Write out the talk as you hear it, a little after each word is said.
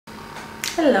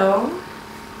Hello.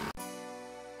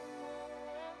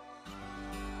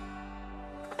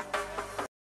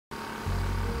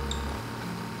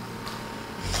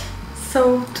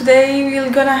 So today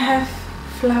we're gonna have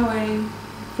flowery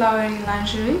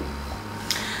lingerie.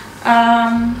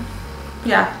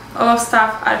 Yeah, all of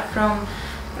stuff are from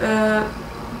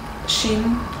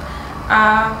Shein.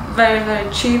 Very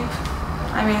cheap.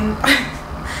 I mean,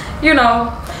 you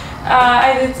know,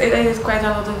 I did quite a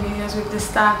lot of videos with this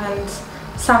stuff, and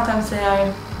sometimes they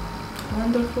are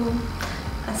wonderful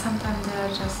and sometimes they are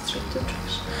just straight to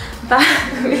trash. But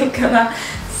we're gonna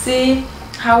see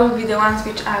how will be the ones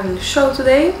which I will show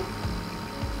today.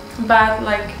 But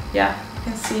like, yeah, you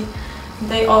can see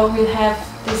they all will have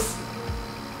this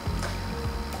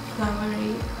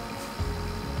flowery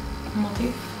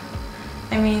motif.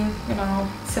 I mean, you know,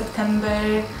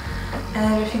 September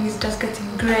and everything is just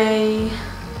getting grey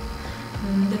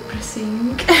and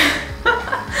depressing.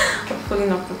 Hopefully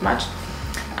not that much.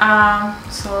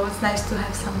 So it's nice to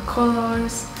have some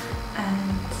colors,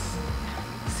 and yeah,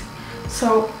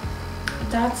 so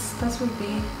that would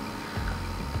be.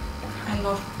 I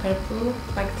love purple,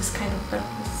 like this kind of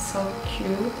purple is so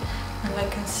cute, and I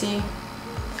can see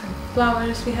some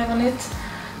flowers we have on it.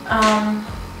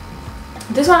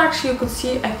 This one actually you could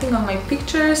see, I think, on my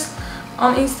pictures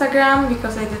on Instagram,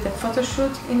 because I did a photo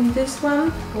shoot in this one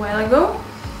a while ago.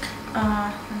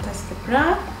 And that's the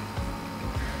bra.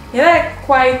 Yeah, they're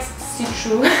quite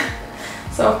see-through.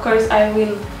 So of course I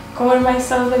will cover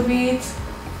myself a bit.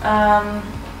 And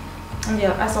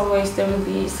yeah, as always, there will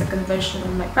be a second version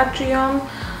on my Patreon.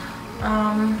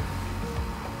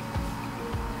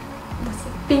 That's the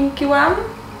pinky one,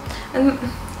 and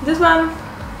this one,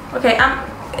 okay,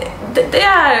 they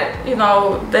are, you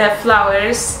know, they're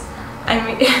flowers. I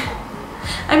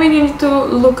mean, you need to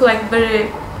look like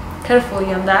very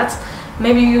carefully on that.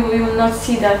 Maybe you will not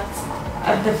see that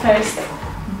at the first,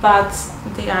 but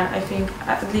they are, I think,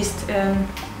 at least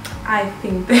I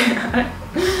think they are.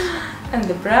 And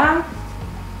the bra,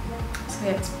 so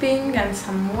yeah, it's pink and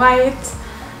some white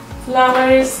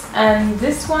flowers. And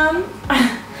this one,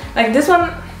 like this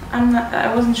one,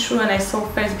 I wasn't sure when I saw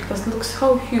first because it looks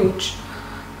so huge,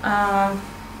 but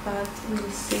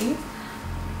we'll see.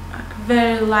 Like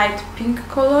very light pink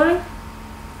color.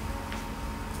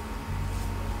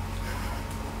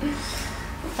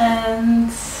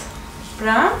 And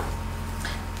bra,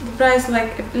 the bra is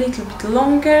like a little bit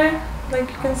longer, like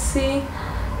you can see,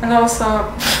 and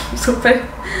also super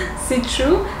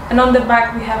see-through. And on the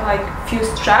back we have like few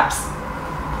straps,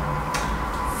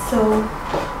 so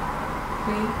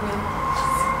we will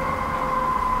see.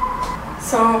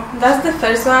 So that's the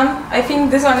first one. I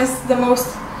think this one is the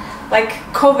most like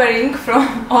covering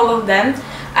from all of them.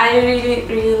 I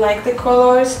really like the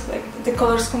colors, like the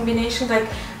colors combination, like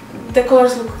the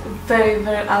colors look very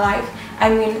alive. I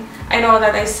mean, I know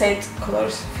that I said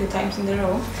colors a few times in a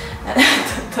row and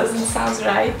that doesn't sound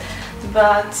right,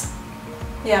 but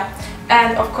yeah.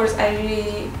 And of course I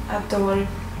really adore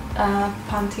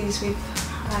panties with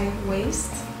high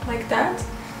waist like that.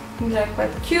 They're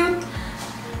quite cute,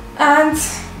 and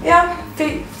yeah,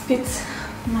 they fit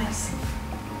nicely.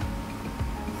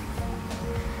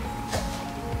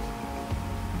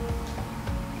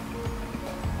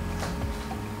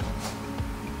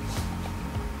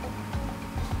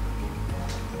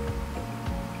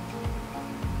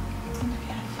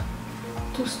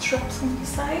 Two straps on the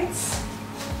sides.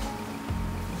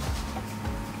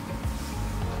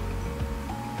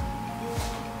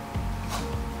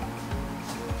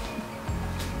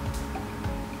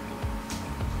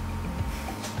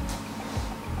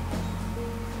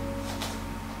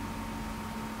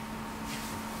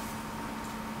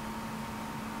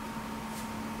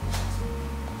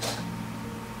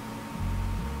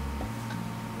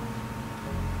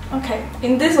 Okay,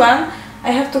 in this one I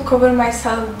have to cover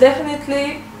myself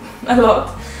definitely a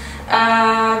lot,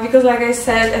 because like I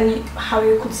said, and how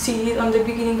you could see it on the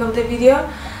beginning of the video,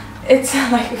 it's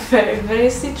like very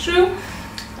see-through,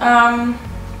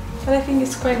 but I think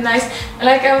it's quite nice. And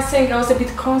like I was saying, I was a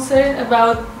bit concerned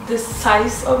about the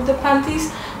size of the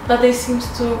panties, but they seem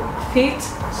to fit,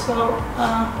 so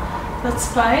that's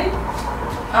fine.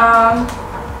 And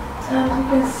you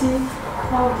can see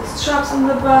all the straps on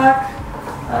the back.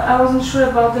 I wasn't sure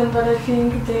about them, but I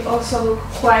think they also look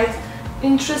quite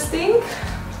interesting.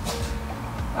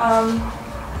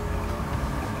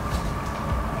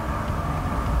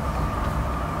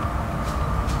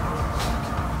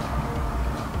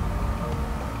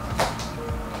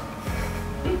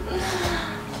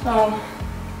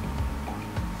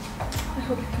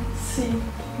 hope you can see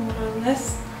more or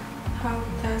less how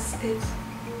does it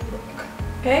look.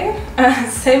 Okay,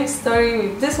 same story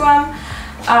with this one.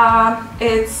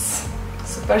 It's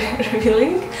super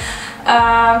revealing.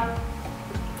 Yeah,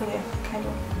 kind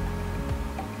of.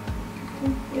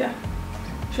 Yeah,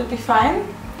 should be fine.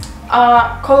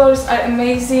 Colors are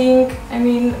amazing. I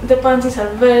mean, the panties are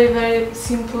very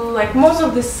simple. Like most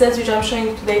of the sets which I'm showing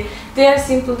you today, they are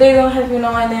simple. They don't have, you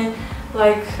know, any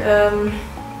like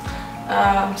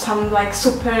some like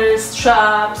super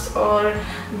straps or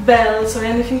belts or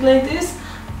anything like this.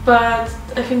 But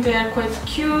I think they are quite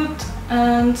cute,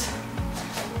 and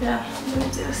yeah,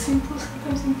 they are simple.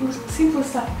 Sometimes simple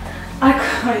stuff are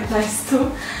quite nice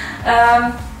too.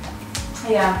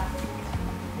 Yeah.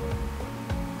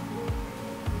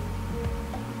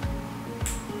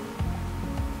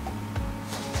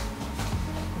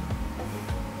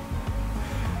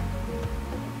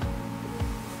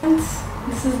 And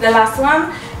this is the last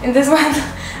one. In this one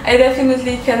I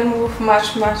definitely can move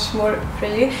much more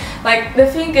freely. Like the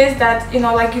thing is that, you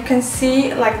know, like you can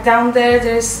see like down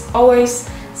there's always,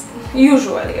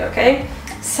 usually, okay,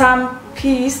 some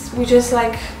piece which is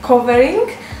like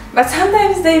covering, but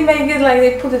sometimes they make it like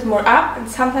they put it more up, and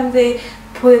sometimes they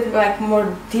put it like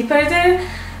more deeper there,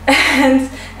 and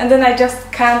then I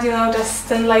just can't, you know, just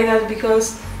stand like that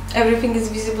because everything is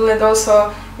visible. And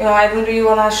also, you know, I don't really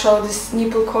want to show these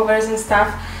nipple covers and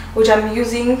stuff which I'm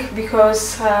using,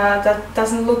 because that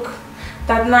doesn't look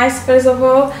that nice, first of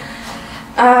all.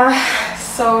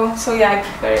 So yeah, I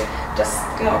prefer just,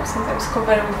 you know, sometimes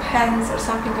cover with hands or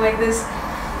something like this.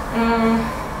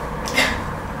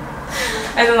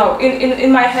 I don't know,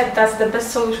 in my head that's the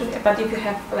best solution, but if you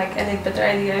have like any better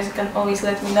ideas, you can always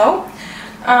let me know.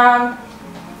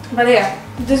 But yeah,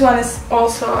 this one is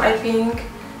also, I think,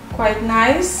 quite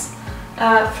nice.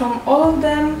 From all of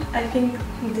them, I think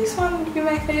this one would be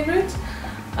my favorite.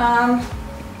 Yeah,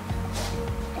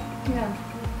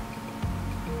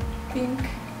 pink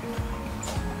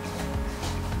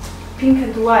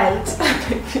and wild.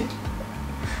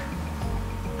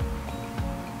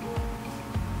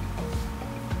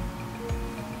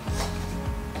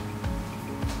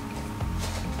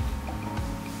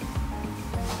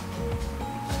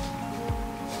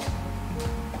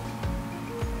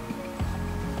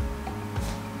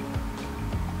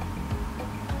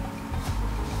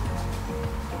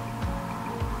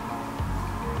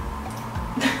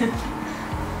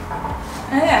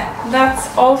 And yeah,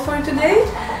 that's all for today.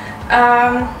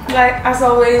 Like as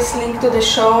always, link to the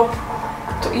shop,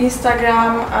 to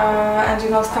Instagram, and, you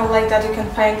know, stuff like that you can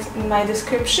find in my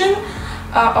description.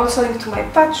 Also link to my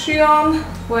Patreon,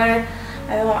 where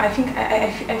I don't know, I think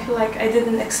I feel like I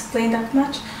didn't explain that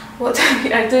much what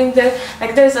we are doing there.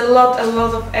 Like there's a lot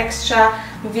of extra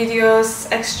videos,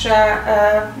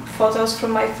 extra photos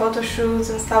from my photo shoots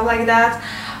and stuff like that.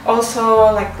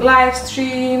 Also like live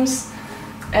streams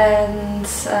and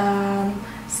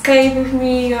Skype with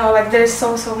me, you know, like there's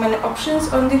so many options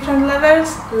on different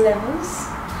levels.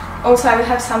 Also I will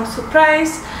have some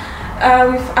surprise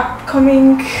with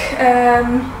upcoming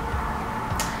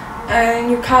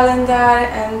new calendar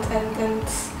and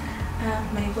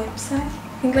my website,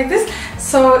 things like this.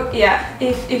 So yeah,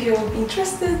 if you're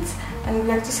interested and would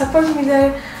like to support me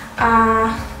there,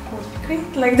 would be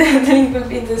great. Like the link will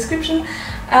be in the description.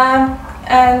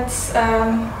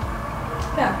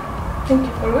 Yeah, thank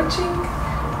you for watching.